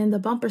and the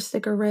bumper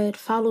sticker read,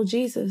 "Follow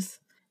Jesus."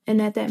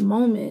 And at that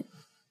moment,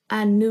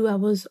 I knew I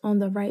was on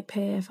the right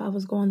path. I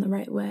was going the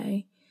right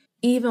way.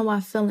 Even while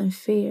feeling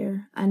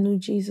fear, I knew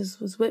Jesus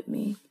was with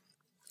me.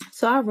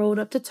 So I rode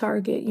up to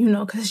Target,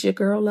 because your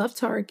girl loved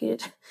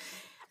Target.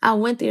 I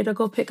went there to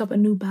go pick up a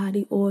new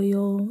body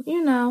oil,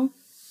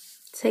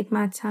 take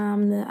my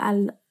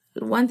time.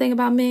 one thing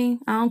about me,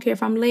 I don't care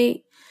if I'm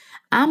late.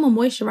 I'm going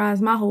to moisturize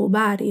my whole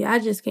body. I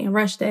just can't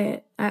rush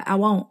that. I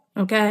won't,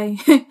 okay?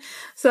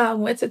 So I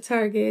went to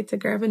Target to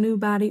grab a new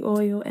body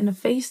oil and a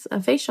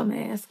facial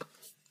mask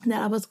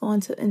that I was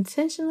going to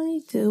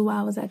intentionally do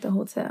while I was at the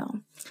hotel.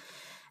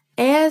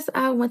 As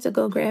I went to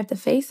go grab the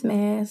face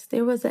mask,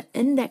 there was an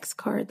index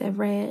card that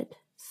read,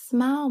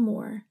 "Smile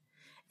more,"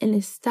 and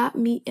it stopped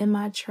me in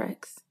my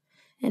tracks.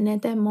 And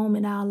at that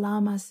moment, I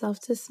allowed myself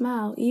to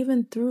smile.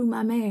 Even through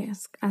my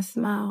mask, I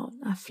smiled.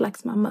 I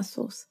flexed my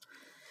muscles.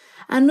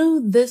 I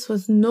knew this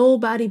was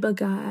nobody but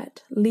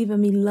God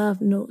leaving me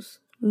love notes,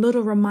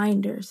 little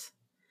reminders.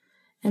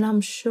 And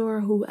I'm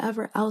sure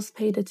whoever else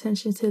paid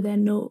attention to that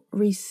note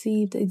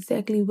received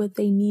exactly what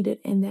they needed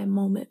in that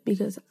moment,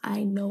 because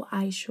I know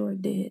I sure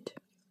did.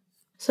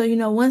 So,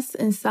 once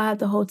inside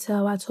the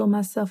hotel, I told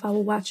myself I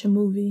would watch a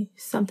movie,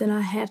 something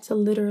I have to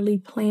literally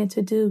plan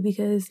to do,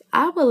 because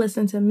I will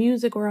listen to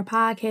music or a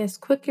podcast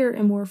quicker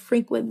and more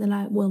frequent than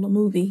I will a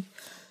movie.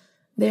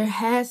 There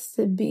has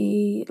to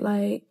be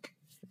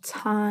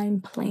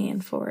time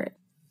planned for it.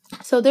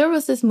 So there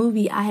was this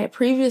movie I had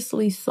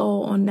previously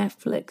saw on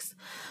Netflix,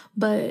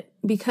 but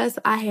because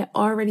I had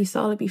already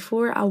saw it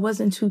before, I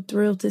wasn't too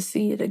thrilled to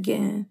see it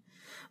again.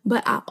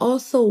 But I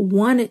also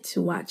wanted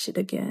to watch it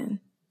again.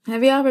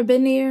 Have you ever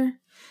been there?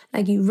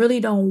 You really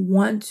don't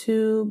want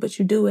to, but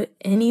you do it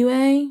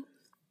anyway?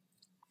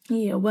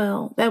 Yeah,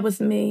 well, that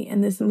was me in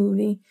this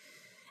movie.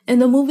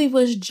 And the movie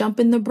was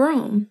Jumping the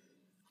Broom.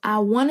 I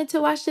wanted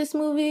to watch this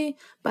movie,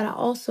 but I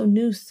also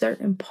knew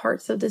certain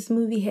parts of this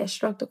movie had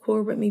struck a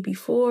chord with me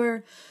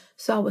before,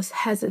 so I was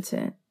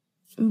hesitant.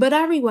 But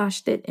I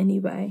rewatched it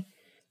anyway.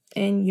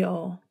 And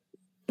y'all,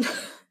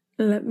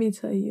 let me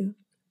tell you,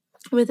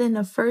 within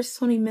the first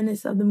 20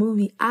 minutes of the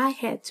movie, I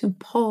had to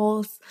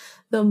pause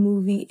the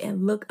movie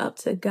and look up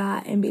to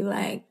God and be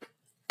like,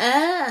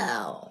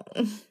 "Oh,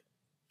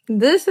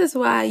 this is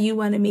why you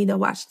wanted me to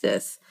watch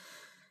this."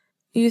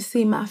 You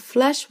see, my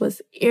flesh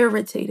was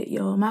irritated,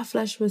 y'all. My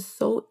flesh was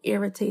so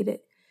irritated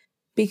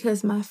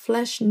because my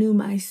flesh knew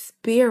my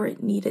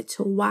spirit needed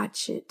to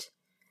watch it.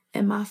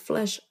 And my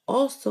flesh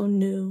also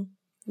knew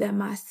that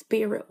my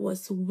spirit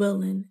was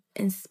willing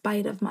in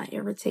spite of my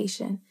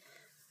irritation.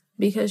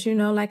 Because,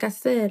 like I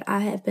said, I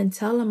had been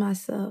telling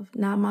myself,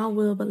 not my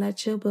will, but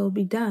let your will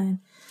be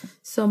done.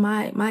 So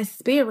my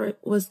spirit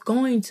was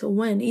going to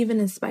win, even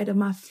in spite of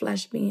my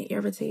flesh being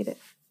irritated.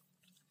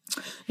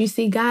 You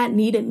see, God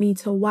needed me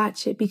to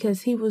watch it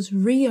because he was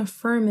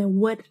reaffirming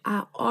what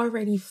I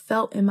already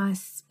felt in my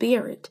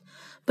spirit,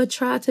 but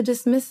tried to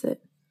dismiss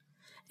it.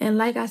 And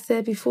like I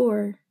said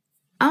before,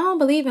 I don't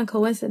believe in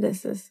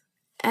coincidences.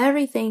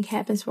 Everything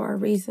happens for a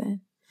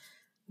reason.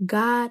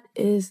 God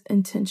is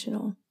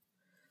intentional.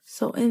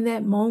 So in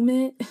that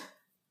moment,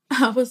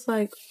 I was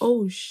like,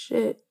 oh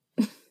shit.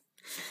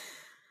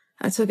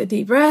 I took a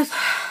deep breath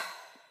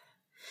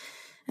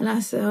and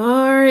I said,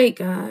 all right,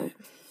 God,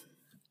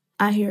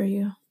 I hear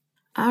you.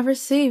 I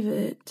receive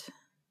it.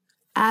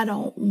 I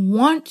don't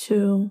want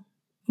to,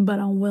 but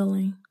I'm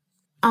willing.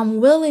 I'm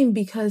willing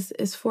because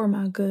it's for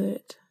my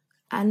good.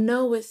 I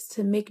know it's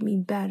to make me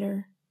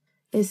better.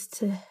 It's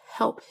to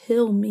help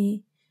heal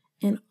me.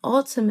 And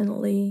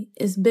ultimately,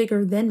 it's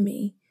bigger than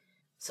me.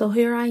 So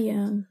here I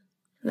am.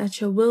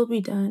 Let your will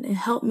be done and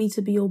help me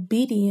to be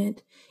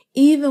obedient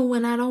even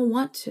when I don't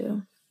want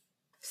to.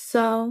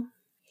 So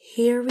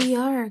here we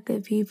are,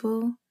 good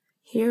people.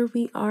 Here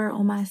we are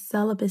on my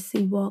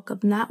celibacy walk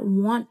of not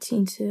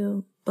wanting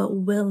to, but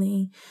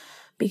willing,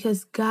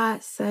 because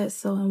God said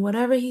so. And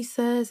whatever he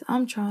says,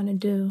 I'm trying to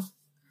do.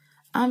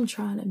 I'm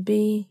trying to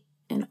be.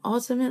 And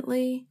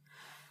ultimately,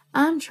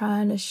 I'm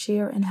trying to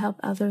share and help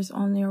others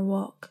on their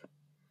walk.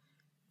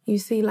 You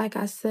see, like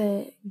I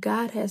said,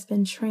 God has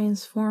been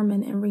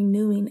transforming and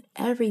renewing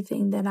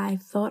everything that I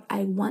thought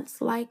I once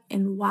liked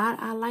and why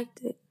I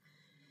liked it.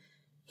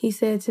 He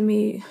said to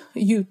me,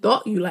 you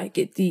thought you liked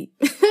it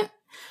deep,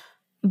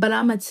 but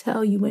I'm going to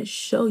tell you and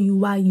show you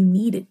why you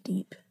need it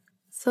deep.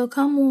 So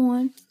come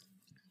on,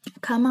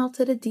 come out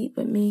to the deep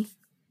with me,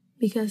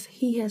 because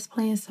he has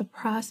plans to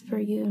prosper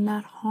you,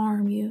 not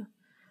harm you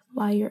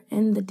while you're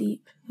in the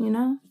deep,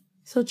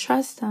 So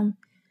trust him,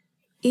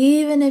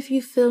 even if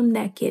you feel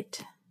naked,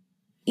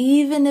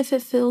 even if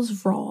it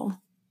feels raw.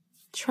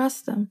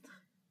 Trust him.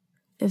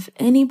 If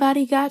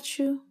anybody got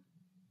you,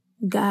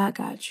 God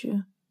got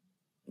you.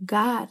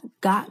 God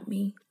got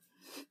me.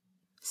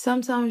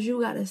 Sometimes you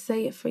got to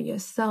say it for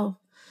yourself.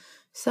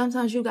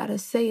 Sometimes you got to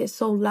say it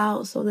so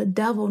loud so the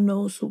devil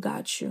knows who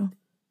got you.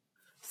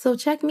 So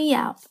check me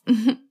out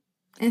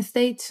and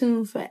stay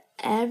tuned for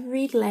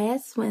every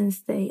last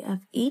Wednesday of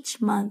each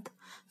month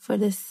for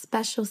this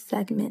special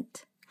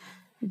segment,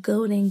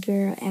 Golden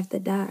Girl After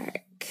Dark.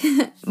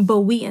 But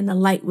we in the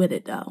light with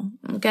it though,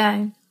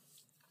 okay?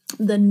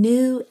 The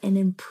new and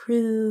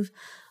improved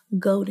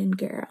Golden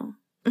Girl.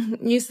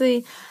 You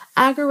see,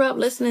 I grew up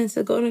listening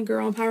to Golden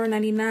Girl on Power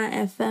 99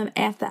 FM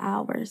after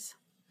hours.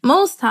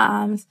 Most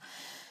times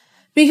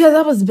because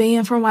I was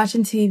banned from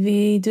watching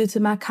TV due to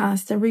my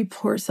constant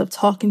reports of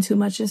talking too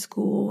much in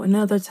school, and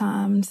other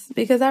times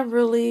because I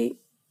really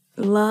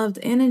loved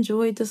and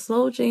enjoyed the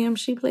slow jam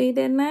she played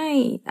that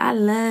night. I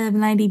love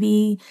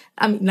 90s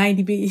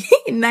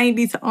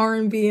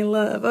R&B and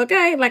love,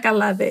 okay? Like, I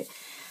love it.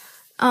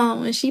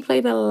 And she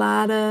played a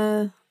lot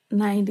of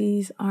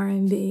 90s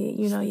R&B,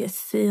 your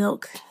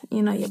Silk,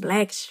 your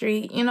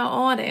Blackstreet,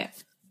 all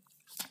that.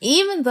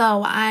 Even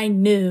though I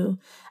knew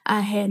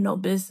I had no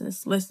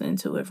business listening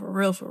to it for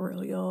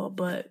real, y'all,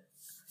 but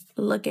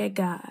look at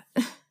God.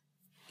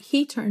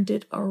 He turned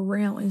it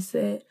around and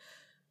said,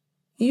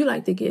 you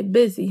like to get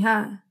busy,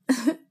 huh?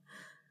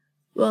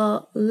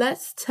 Well,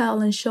 let's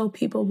tell and show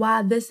people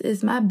why this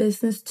is my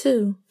business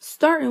too,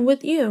 starting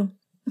with you.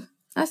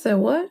 I said,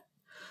 what?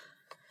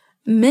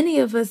 Many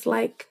of us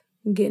like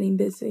getting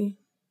busy.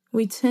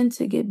 We tend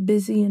to get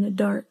busy in the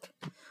dark.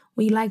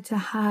 We like to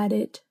hide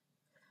it.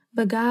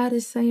 But God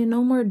is saying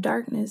no more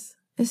darkness.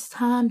 It's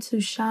time to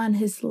shine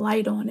his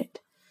light on it.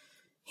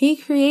 He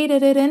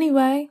created it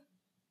anyway.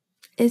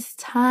 It's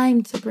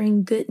time to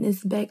bring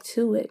goodness back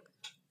to it.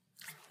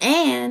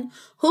 And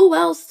who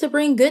else to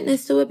bring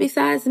goodness to it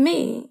besides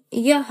me,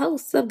 your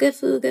host of Good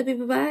Food, Good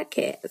People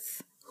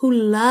Podcast, who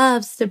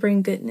loves to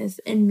bring goodness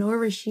and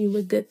nourish you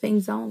with good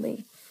things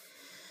only.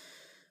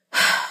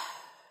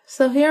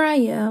 So here I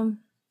am,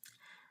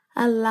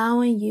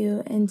 allowing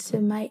you into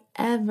my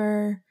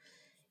ever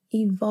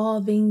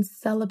evolving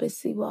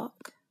celibacy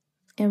walk.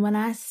 And when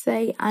I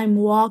say I'm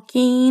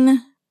walking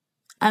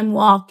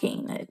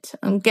it,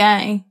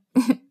 okay?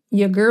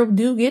 Your girl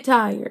do get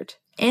tired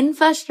and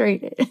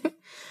frustrated,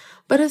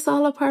 but it's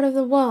all a part of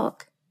the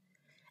walk.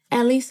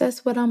 At least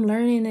that's what I'm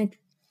learning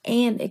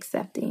and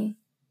accepting.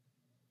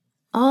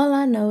 All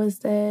I know is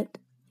that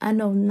I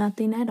know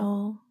nothing at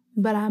all,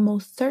 but I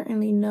most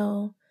certainly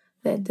know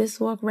that this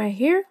walk right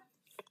here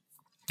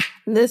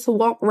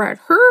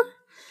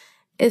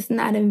is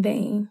not in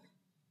vain.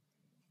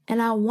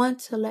 And I want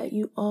to let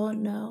you all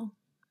know,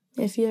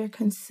 if you're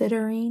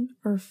considering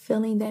or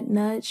feeling that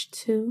nudge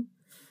to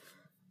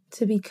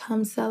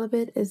become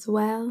celibate as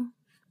well,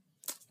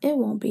 it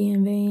won't be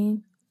in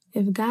vain.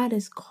 If God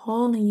is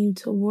calling you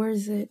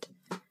towards it,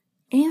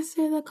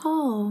 answer the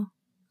call.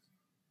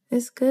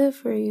 It's good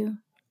for you.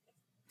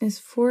 It's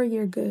for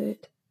your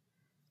good.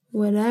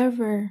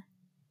 Whatever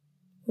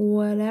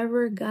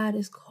God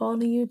is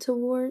calling you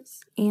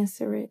towards,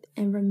 answer it.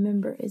 And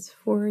remember, it's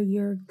for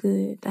your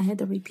good. I had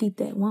to repeat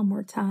that one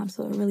more time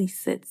so it really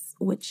sits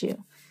with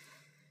you.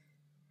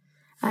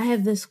 I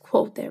have this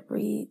quote that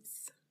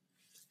reads,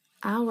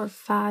 our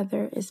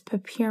Father is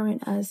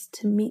preparing us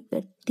to meet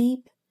the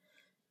deep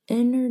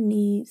inner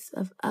needs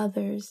of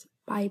others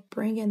by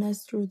bringing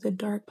us through the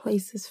dark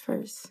places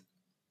first.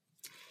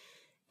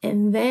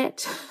 And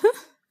that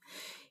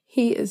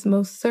he is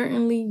most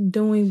certainly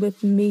doing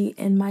with me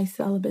in my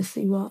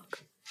celibacy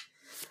walk.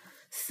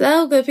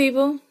 So, good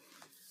people,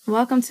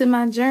 welcome to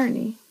my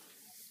journey.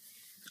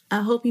 I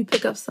hope you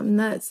pick up some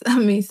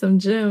some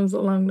gems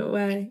along the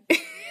way.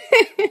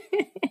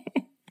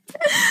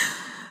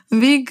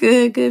 Be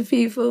good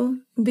people.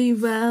 Be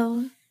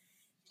well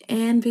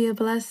and be a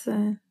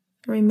blessing.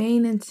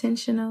 Remain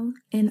intentional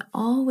and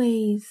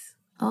always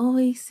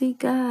seek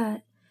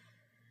God.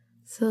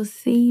 So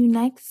see you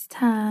next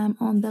time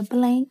on the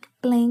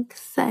blank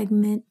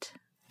segment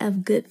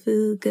of Good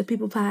Food, Good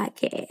People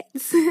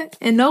Podcast.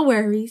 And no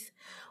worries,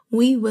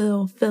 we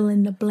will fill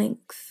in the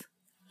blanks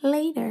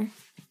later.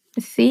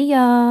 See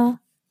y'all.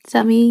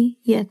 Tell me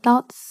your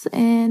thoughts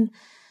and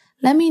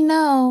let me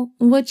know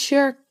what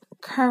you're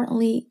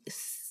currently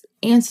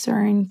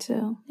answering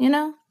to.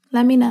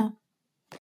 Let me know.